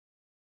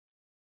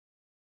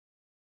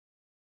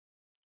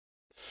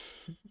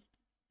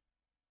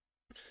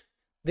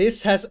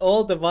This has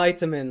all the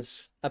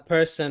vitamins a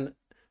person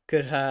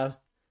could have.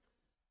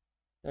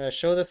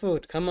 Show the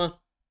food. Come on.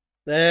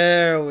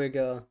 There we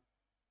go.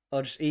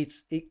 Oh, just eat.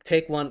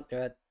 Take one.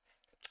 Good.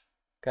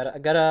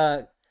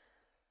 Gotta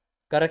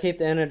keep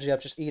the energy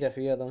up. Just eat a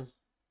few of them.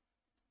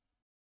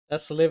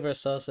 That's liver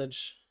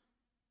sausage.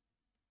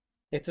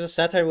 If it was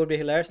satire, it would be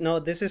hilarious. No,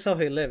 this is how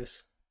he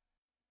lives.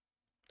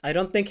 I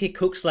don't think he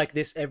cooks like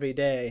this every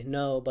day.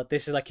 No, but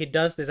this is like he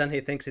does this and he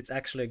thinks it's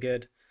actually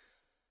good.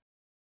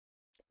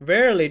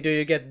 Rarely do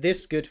you get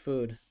this good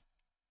food.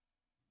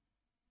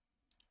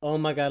 Oh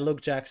my god,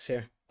 look, Jax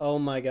here. Oh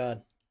my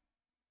god.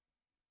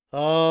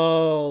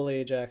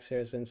 Holy, Jax here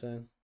is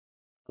insane.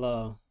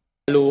 Hello.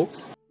 Hello.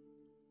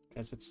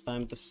 Guess it's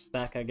time to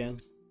stack again.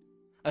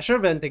 I should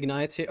have went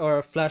Ignite here,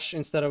 or Flash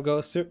instead of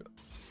Ghost here.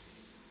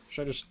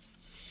 Should I just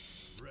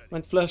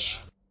went Flash?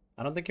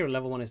 I don't think your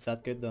level 1 is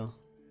that good though.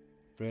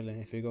 Really,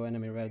 if you go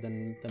enemy red,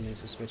 then that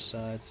means you switch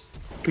sides.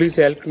 Please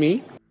help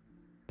me.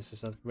 This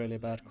is a really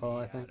bad call,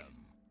 I think.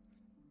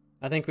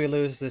 I think we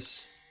lose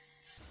this.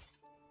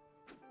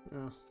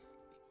 Oh,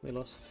 we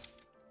lost.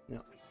 Yeah.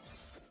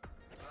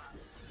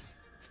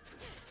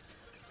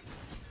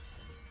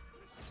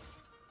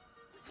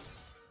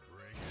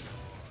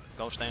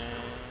 Ghosting.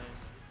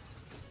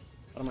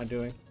 What am I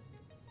doing?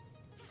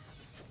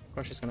 Of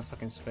course she's gonna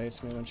fucking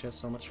space me when she has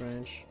so much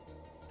range.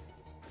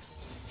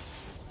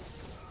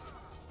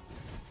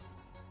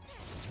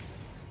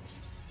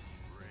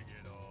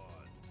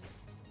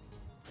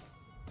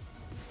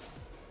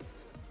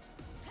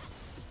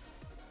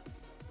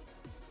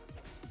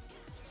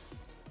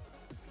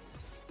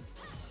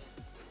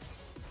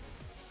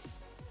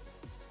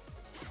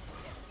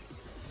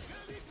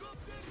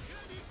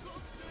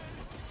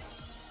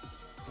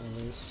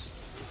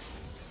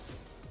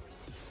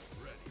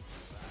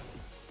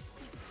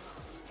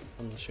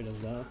 Unless she does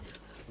that.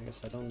 I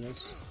guess I don't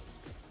lose.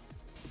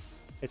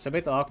 It's a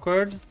bit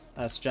awkward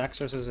as Jax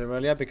versus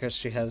Aurelia because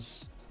she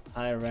has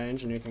higher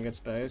range and you can get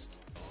spaced.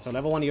 So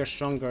level 1 you're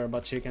stronger,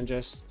 but she can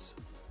just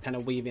kind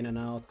of weave in and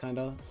out, kind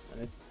of.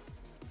 And it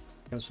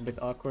becomes a bit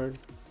awkward.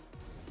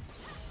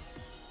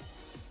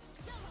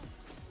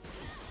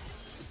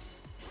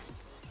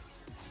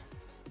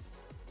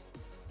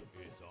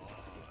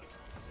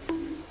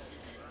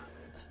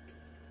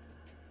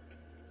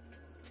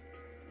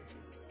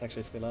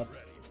 Actually still up.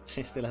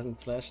 She still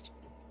hasn't flashed.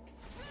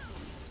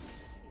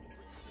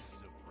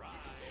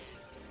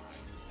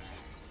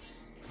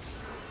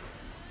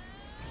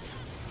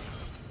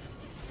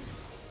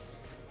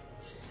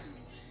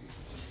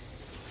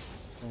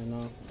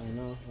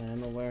 I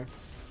am aware.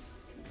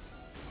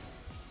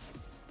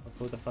 But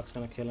who the fuck's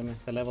gonna kill me?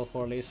 The level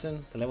 4 Lee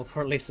Sin? The level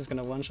 4 Lee Sin is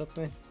gonna one-shot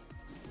me?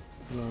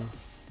 No.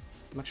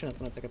 I'm actually not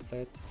gonna take a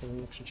plate,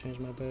 doesn't actually change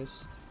my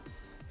base.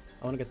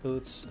 I wanna get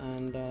boots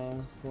and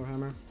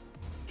Warhammer.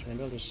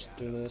 Maybe I'll just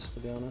do this, to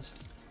be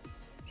honest.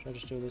 Should I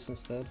just do this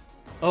instead?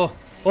 Oh!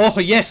 Oh,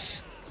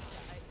 yes!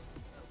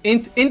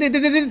 Int!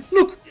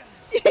 Look!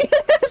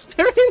 Yes!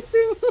 They're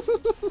inting!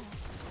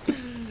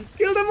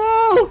 Kill them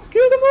all!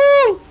 Kill them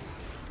all!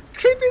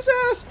 Crit his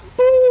ass!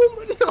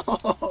 Boom!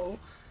 No!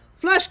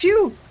 Flash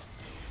Q!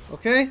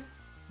 Okay.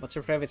 What's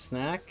your favorite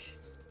snack?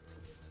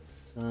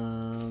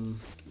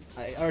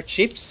 Are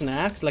chips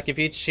snacks? Like if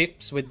you eat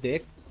chips with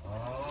dip?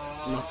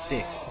 Not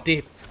dick.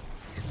 Dip.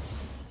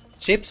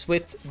 Chips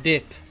with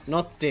dip,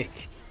 not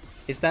dick.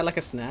 Is that like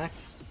a snack?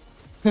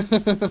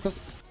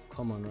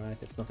 Come on, right?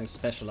 It's nothing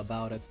special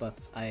about it,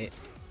 but I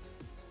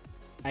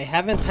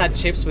haven't had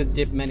chips with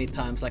dip many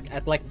times. Like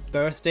at like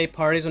birthday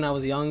parties when I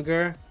was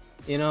younger,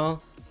 you know,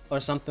 or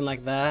something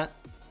like that.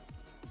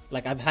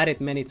 Like I've had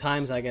it many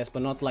times, I guess,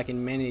 but not like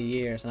in many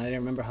years, and I didn't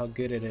remember how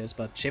good it is.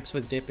 But chips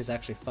with dip is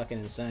actually fucking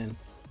insane.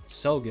 It's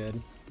so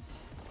good.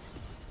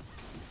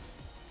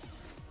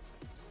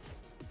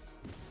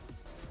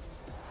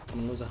 I'm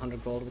gonna lose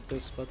 100 gold with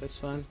this, but it's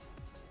fine.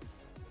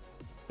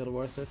 Still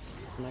worth it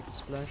to make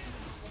this play.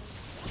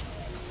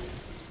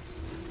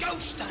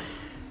 Ghost time!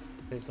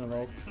 Please don't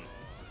ult.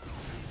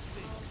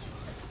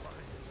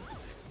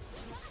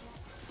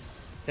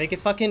 Take it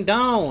fucking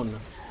down!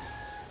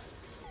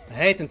 I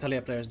hate when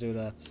Talia players do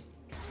that.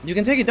 You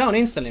can take it down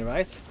instantly,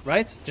 right?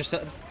 Right? Just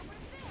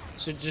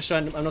so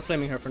I'm not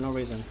flaming her for no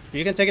reason.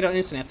 You can take it down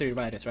instantly after you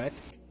ride it, right?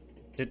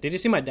 Did you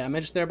see my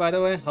damage there, by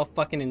the way? How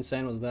fucking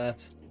insane was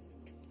that?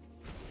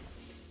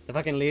 The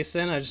fucking Lee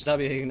Sin, I just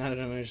W ignited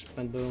him and I just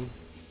went boom.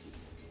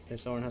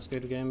 This Orin has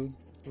good game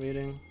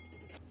reading.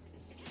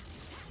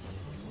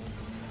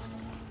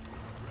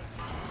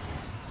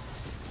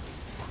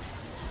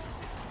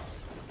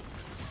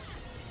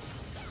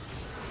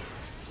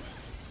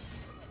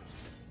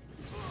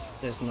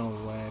 There's no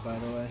way, by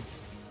the way.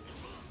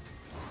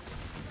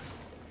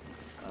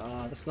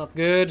 Ah, that's not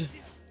good.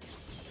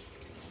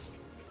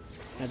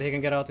 Maybe he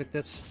can get out with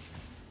this.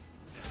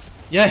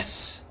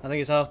 Yes! I think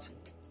he's out.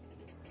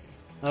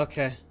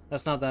 Okay,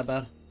 that's not that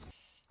bad.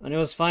 And it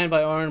was fine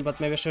by Orin, but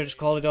maybe I should just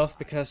call it off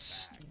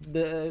because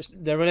they're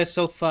really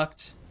so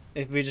fucked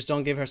if we just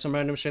don't give her some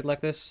random shit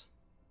like this.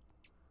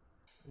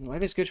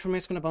 Wave is good for me,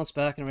 it's gonna bounce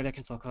back and really I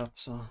can fuck up,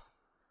 so...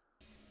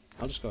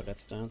 I'll just go that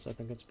stance, I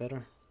think it's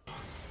better.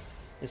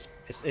 It's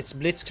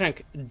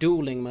Blitzcrank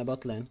dueling my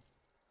bot lane.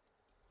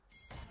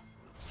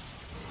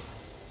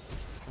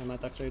 I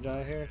might actually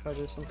die here if I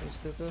do something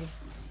stupid.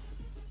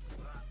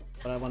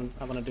 But I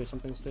wanna do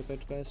something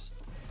stupid, guys.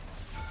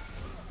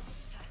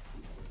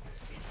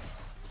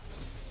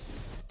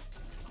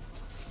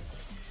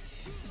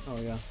 Oh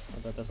yeah,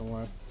 that doesn't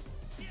work.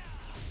 Okay.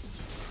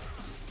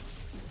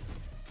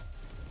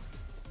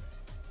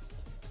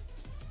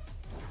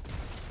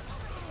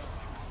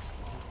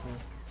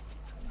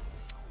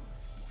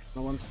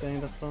 No one's staying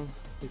that long.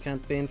 We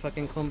can't be in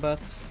fucking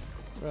combat.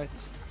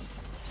 Right.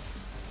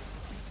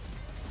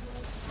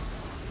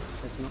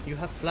 There's no, you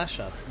have flash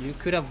up. You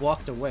could have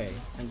walked away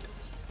and...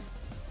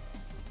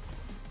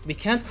 We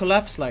can't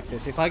collapse like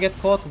this. If I get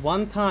caught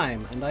one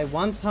time and I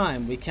one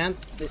time, we can't...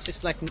 This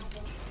is like...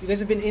 You guys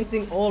have been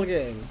inting all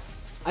game.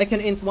 I can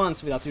int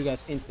once without you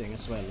guys inting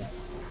as well.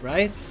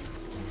 Right?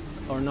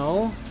 Or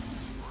no?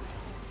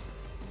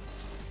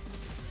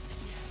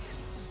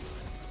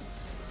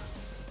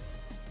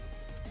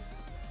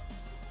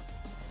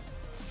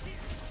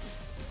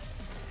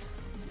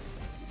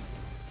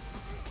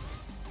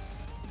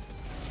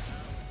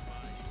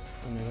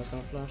 I knew I was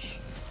gonna flash.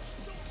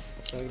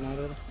 That's why I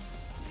ignited.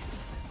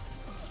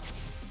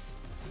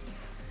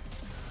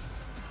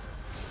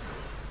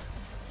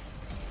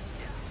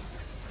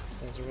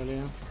 That's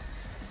really...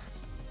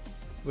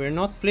 We're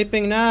not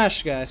flipping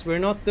Nash, guys. We're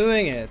not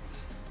doing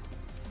it.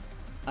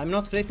 I'm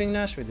not flipping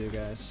Nash with you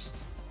guys.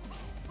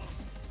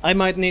 I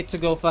might need to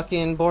go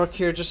fucking Bork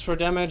here just for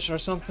damage or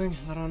something.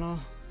 I don't know.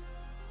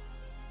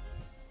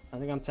 I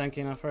think I'm tanky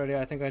enough already.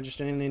 I think I just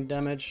didn't need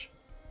damage.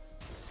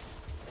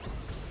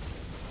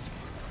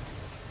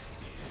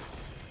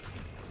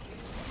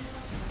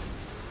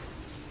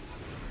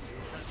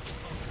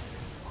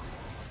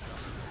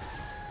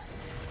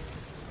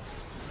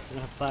 You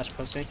don't have flash,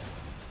 pussy.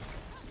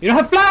 You don't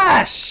have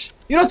flash!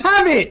 You don't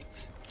have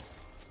it!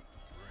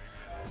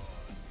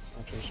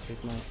 I'll just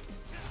keep my...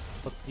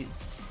 But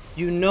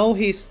you know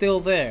he's still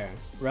there,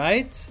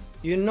 right?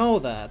 You know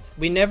that.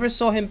 We never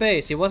saw him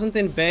base. He wasn't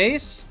in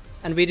base,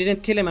 and we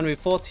didn't kill him and we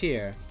fought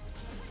here.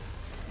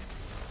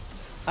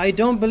 I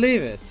don't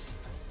believe it.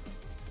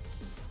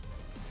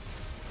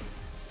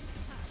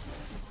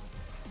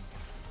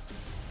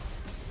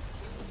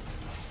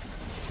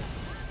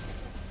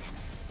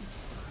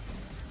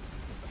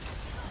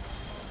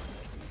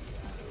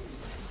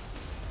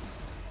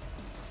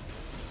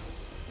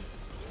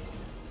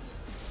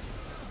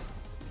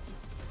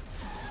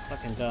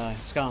 Fucking die,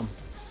 scum.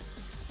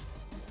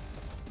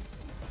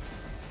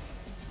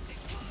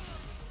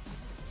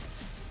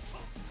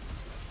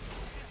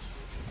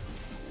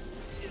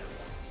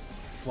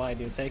 Why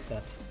do you take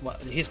that?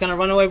 What? He's gonna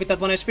run away with that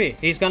 1 HP.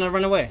 He's gonna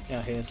run away.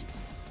 Yeah, he is.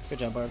 Good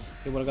job, Barb.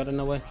 He would've gotten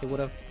away. He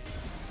would've.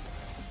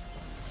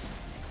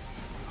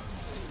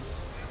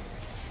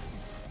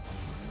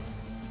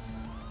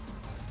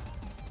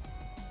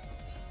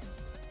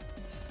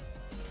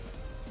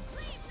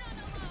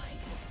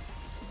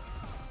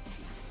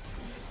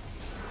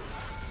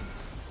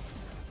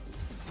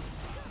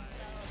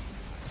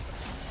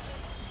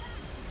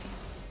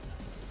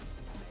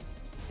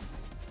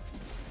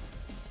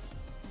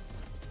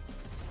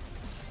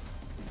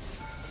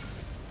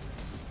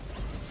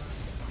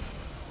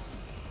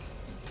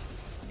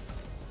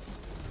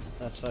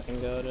 That's fucking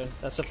good, dude.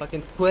 That's a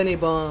fucking 20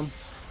 bomb.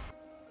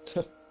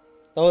 That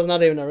was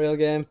not even a real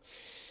game.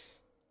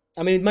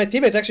 I mean, my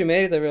teammates actually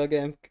made it a real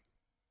game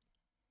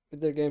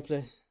with their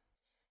gameplay.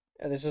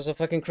 Yeah, this was a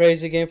fucking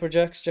crazy game for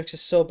Jax. Jax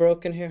is so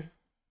broken here.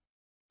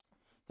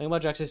 The thing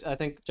about Jax is, I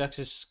think Jax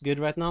is good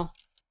right now,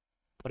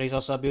 but he's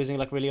also abusing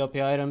like really OP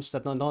items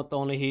that not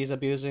only he's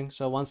abusing.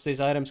 So once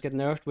these items get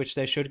nerfed, which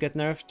they should get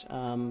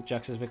nerfed,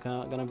 Jax is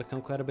gonna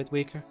become quite a bit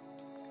weaker.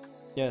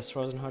 Yes,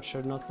 Frozen Heart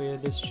should not be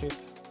this cheap.